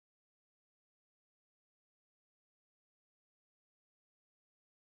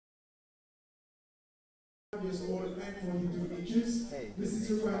Years old and 42 inches. This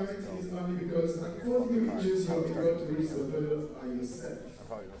requirement is only because at 42 inches you will be able to reach the pedal by yourself.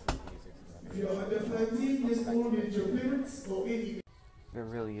 If you're under 13 years old, you need your parents or any. There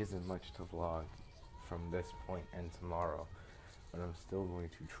really isn't much to vlog from this point and tomorrow, but I'm still going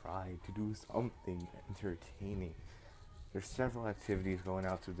to try to do something entertaining. There's several activities going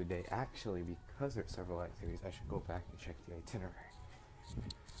out through the day. Actually, because there's several activities, I should go back and check the itinerary.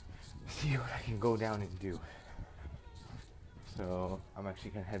 See what I can go down and do. So I'm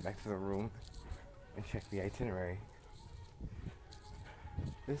actually gonna head back to the room and check the itinerary.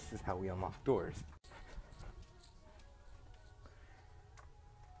 This is how we unlock doors.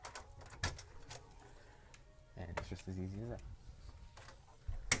 And it's just as easy as that.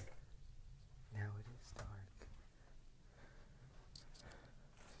 Now it is dark.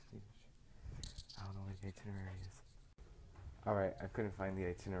 I don't know where the itinerary is. Alright, I couldn't find the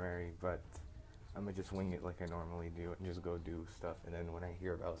itinerary, but I'm gonna just wing it like I normally do and just go do stuff, and then when I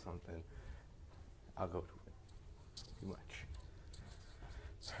hear about something, I'll go to it. Too much.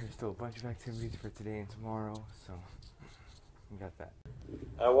 There's still a bunch of activities for today and tomorrow, so we got that.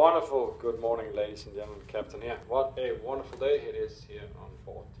 A wonderful good morning, ladies and gentlemen. Captain here. What a wonderful day it is here on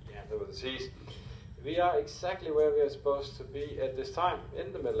board the Anthem of the Seas. We are exactly where we are supposed to be at this time,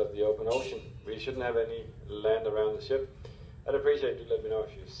 in the middle of the open ocean. We shouldn't have any land around the ship. I'd appreciate you let me know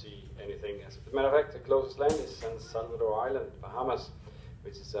if you see anything. As a matter of fact, the closest land is San Salvador Island, Bahamas,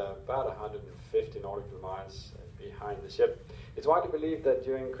 which is about 150 nautical miles behind the ship. It's widely believed that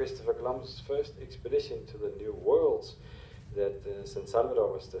during Christopher Columbus' first expedition to the New Worlds, that San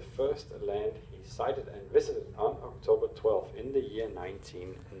Salvador was the first land he sighted and visited on October 12th in the year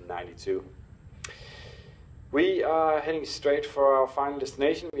 1992. We are heading straight for our final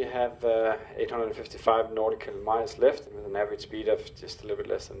destination. We have 855 nautical miles left with an average speed of just a little bit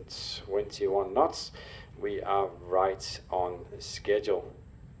less than 21 knots. We are right on schedule.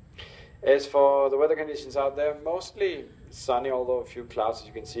 As for the weather conditions out there, mostly sunny, although a few clouds as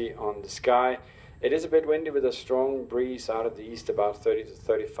you can see on the sky. It is a bit windy with a strong breeze out of the east, about 30 to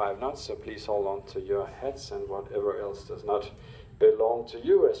 35 knots, so please hold on to your hats and whatever else does not belong to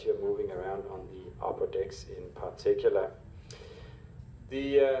you as you're moving around on the upper decks in particular.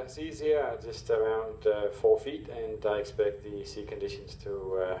 The seas here are just around 4 feet, and I expect the sea conditions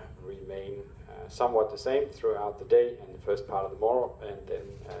to remain somewhat the same throughout the day and the first part of tomorrow, and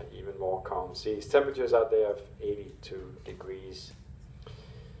then even more calm seas. Temperatures out there of 82 degrees.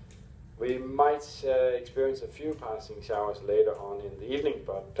 We might experience a few passing showers later on in the evening,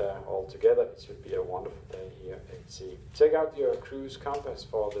 but altogether it should be a wonderful day here at sea. Check out your cruise compass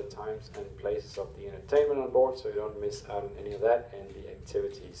for the times and places of the entertainment on board so you don't miss out on any of that and the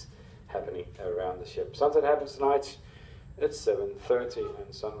activities happening around the ship. Sunset happens tonight at 7:30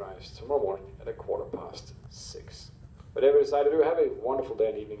 and sunrise tomorrow morning at 6:15. Whatever you decide to do, have a wonderful day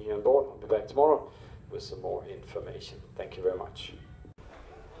and evening here on board. I'll be back tomorrow with some more information. Thank you very much.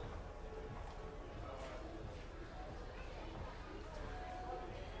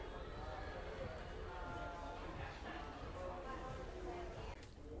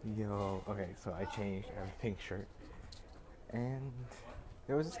 Yo, okay, so I changed, I have a pink shirt, and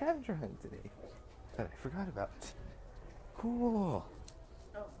there was a scavenger hunt today that I forgot about. Cool.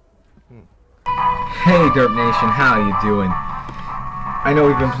 Hey Derp Nation, how you doing? I know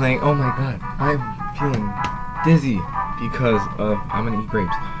we've been playing, oh my god, I'm feeling dizzy because of, I'm gonna eat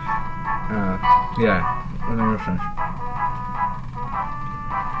grapes. Yeah,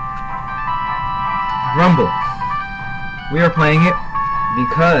 Rumble. We are playing it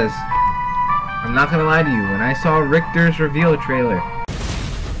because, I'm not gonna lie to you, when I saw Richter's reveal trailer,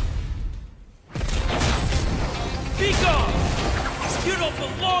 Speak up! You don't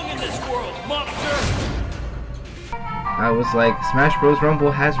belong in this world, monster! I was like, Smash Bros.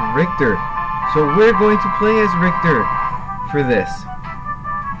 Rumble has Richter, so we're going to play as Richter for this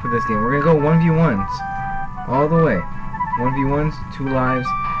game. We're gonna go 1v1s, all the way. 1v1s, 2 lives,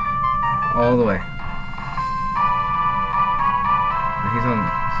 all the way. He's on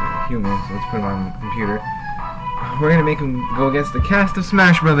human, so let's put him on the computer. We're gonna make him go against the cast of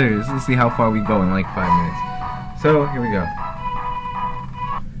Smash Brothers. Let's see how far we go in like 5 minutes. So here we go.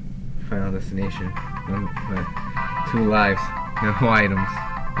 Final destination. 2 lives. No items.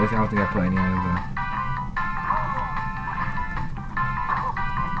 I don't think I put any items on.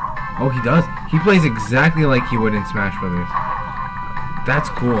 Oh, he does. He plays exactly like he would in Smash Brothers. That's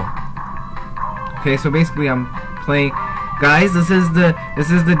cool. Okay, so basically I'm playing. Guys, this is the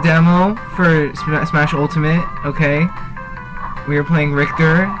demo for Smash Ultimate, okay? We are playing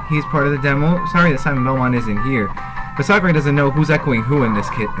Richter. He's part of the demo. Sorry that Simon Belmont isn't here. But Sakurai doesn't know who's echoing who in this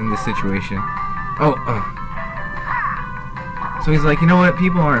situation. Oh, So he's like, you know what?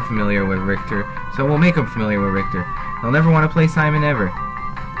 People aren't familiar with Richter, so we'll make them familiar with Richter. They'll never want to play Simon ever.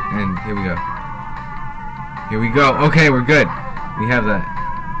 And here we go. Here we go. Okay, we're good. We have that.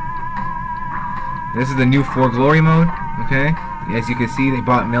 This is the new For Glory mode. Okay. As you can see, they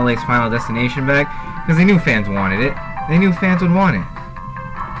bought Melee's Final Destination back because they knew fans wanted it. They knew fans would want it.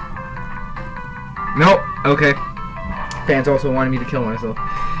 Nope. Okay. Fans also wanted me to kill myself.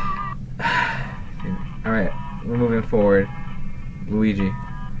 Alright, we're moving forward. Luigi.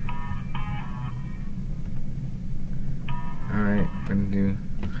 Alright, we're gonna do...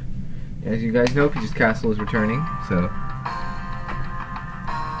 As you guys know, Peach's Castle is returning, so...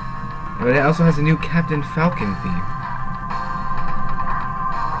 But it also has a new Captain Falcon theme.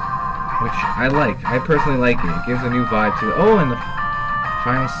 Which I like. I personally like it. It gives a new vibe to the... Oh, and the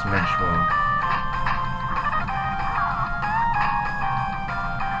final Smash Wall.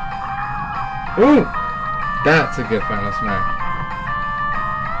 Ooh! That's a good final smash.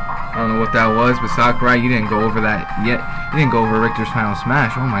 I don't know what that was, but Sakurai, you didn't go over that yet. You didn't go over Richter's final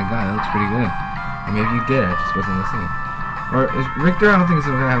smash. Oh my god, that looks pretty good. Or maybe you did, I just wasn't listening. Or is Richter, I don't think, is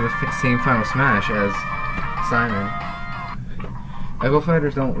going to have the same final smash as Simon. Echo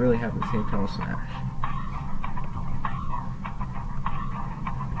Fighters don't really have the same final smash.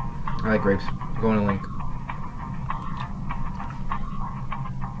 I like grapes. I'm going to Link.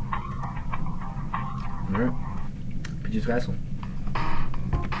 Alright. Peach's Castle.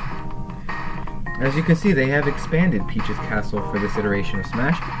 As you can see, they have expanded Peach's Castle for this iteration of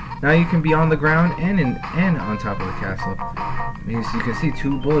Smash. Now you can be on the ground and on top of the castle. As you can see,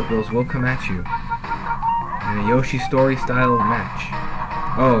 2 bullet bills will come at you. In a Yoshi Story style match.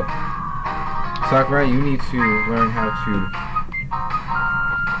 Oh. Sakurai, you need to learn how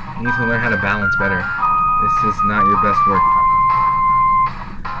to balance better. This is not your best work.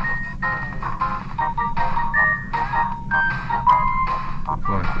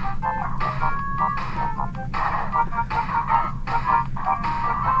 Come on.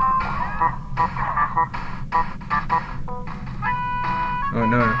 Oh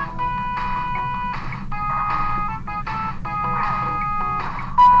no.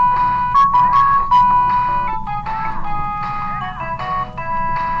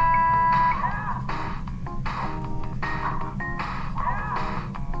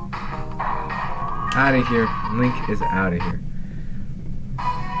 Out of here. Link is out of here.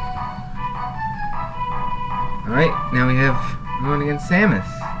 Alright, now we're going against Samus.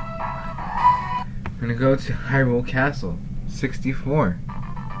 We're gonna go to Hyrule Castle 64.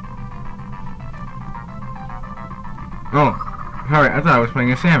 Oh, alright, I thought I was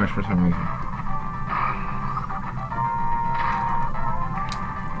playing as Samus for some reason.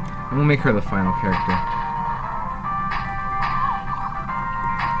 I'm gonna make her the final character.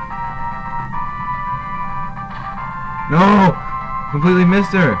 No! Completely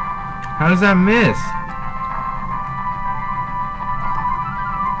missed her! How does that miss?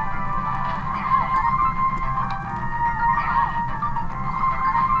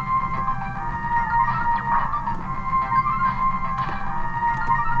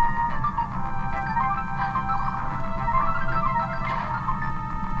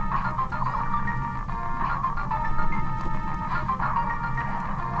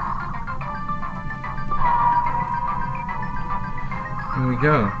 Here we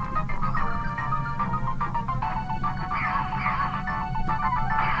go.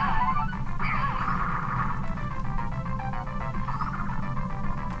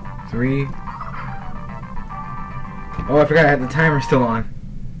 Three. Oh, I forgot I had the timer still on.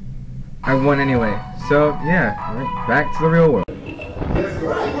 I won anyway. So, yeah, right back to the real world.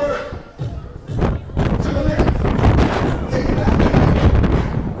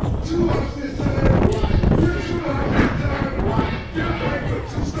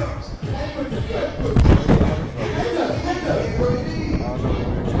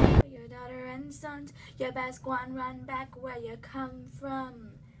 You best go and run back where you come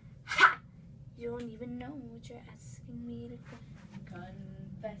from. Ha! You don't even know what you're asking me to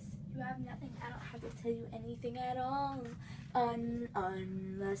confess. You have nothing. I don't have to tell you anything at all.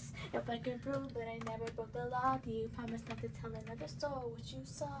 Unless if I can prove that I never broke the law. Do you promise not to tell another soul what you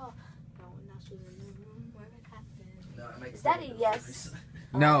saw? No one else was in the room where it happened. No, is that a yes?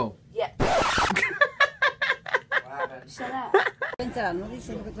 No. Yeah. Shut up. Pensará, no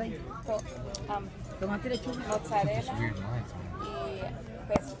dice lo que tú hay. Tomate lechuga, Mozzarella y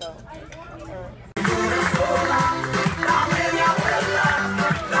pesto.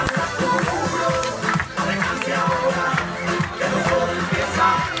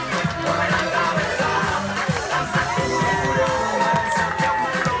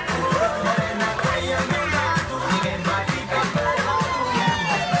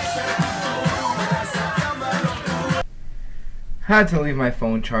 had to leave my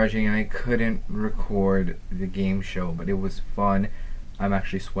phone charging and I couldn't record the game show, but it was fun. I'm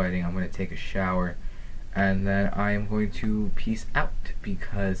actually sweating. I'm going to take a shower and then I am going to peace out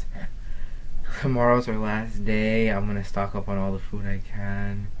because tomorrow's our last day. I'm going to stock up on all the food I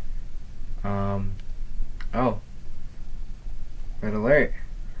can. Oh, red alert,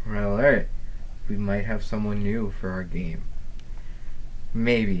 red alert. We might have someone new for our game.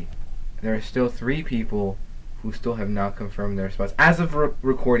 Maybe. There are still 3 people who still have not confirmed their spots as of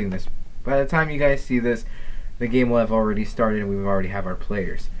recording this. By the time you guys see this, the game will have already started and we already have our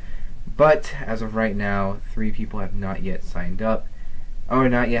players. But as of right now, 3 people have not yet signed up or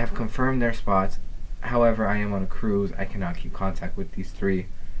not yet have confirmed their spots. However, I am on a cruise. I cannot keep contact with these 3.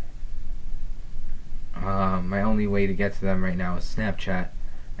 My only way to get to them right now is Snapchat,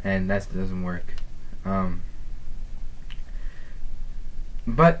 and that doesn't work.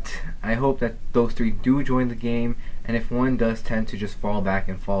 But I hope that those 3 do join the game, and if one does tend to just fall back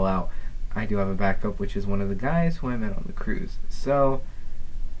and fall out, I do have a backup, which is one of the guys who I met on the cruise. So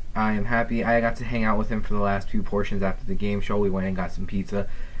I am happy. I got to hang out with him for the last few portions after the game show. We went and got some pizza,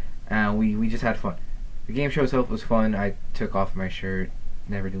 and we just had fun. The game show itself was fun. I took off my shirt.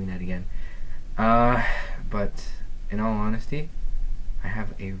 Never doing that again. But in all honesty, I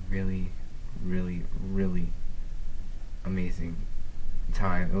have a really, really, really amazing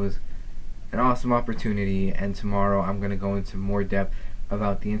time. It was an awesome opportunity, and tomorrow I'm going to go into more depth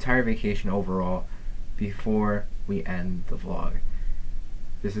about the entire vacation overall before we end the vlog.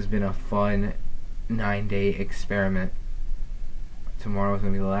 This has been a fun 9-day experiment. Tomorrow is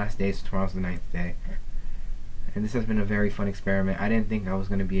going to be the last day, so tomorrow's the 9th day. And this has been a very fun experiment. I didn't think I was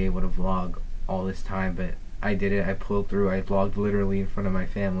going to be able to vlog all this time, but I did it. I pulled through. I vlogged literally in front of my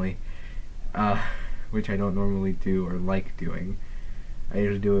family, which I don't normally do or like doing. I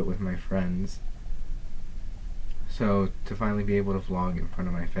usually do it with my friends. So to finally be able to vlog in front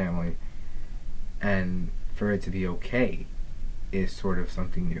of my family and for it to be okay is sort of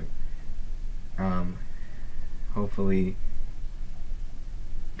something new. Hopefully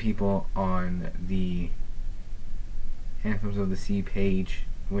people on the Anthems of the Sea page,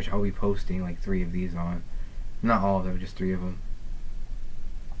 which I'll be posting like 3 of these on, not all of them, just 3 of them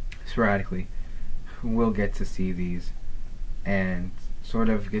sporadically, will get to see these and sort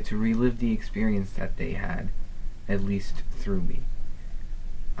of get to relive the experience that they had, at least through me.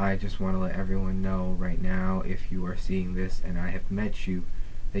 I just want to let everyone know right now, if you are seeing this and I have met you,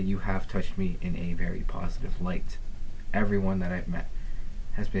 that you have touched me in a very positive light. Everyone that I've met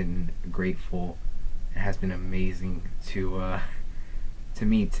has been grateful. It has been amazing to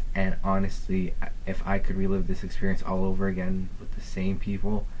meet, and honestly, if I could relive this experience all over again with the same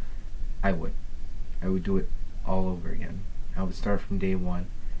people, I would do it all over again. I would start from day 1.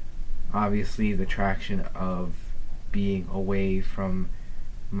 Obviously, the traction of being away from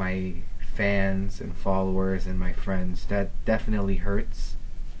my fans and followers and my friends, that definitely hurts.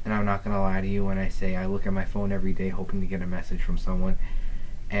 And I'm not gonna lie to you when I say I look at my phone every day hoping to get a message from someone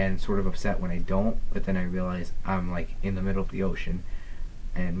and sort of upset when I don't, but then I realize I'm like in the middle of the ocean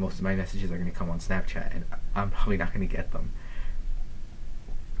and most of my messages are gonna come on Snapchat and I'm probably not gonna get them.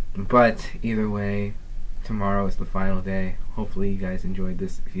 But either way, tomorrow is the final day. Hopefully you guys enjoyed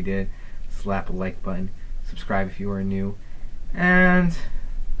this. If you did, slap a like button, subscribe if you are new, and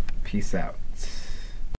peace out.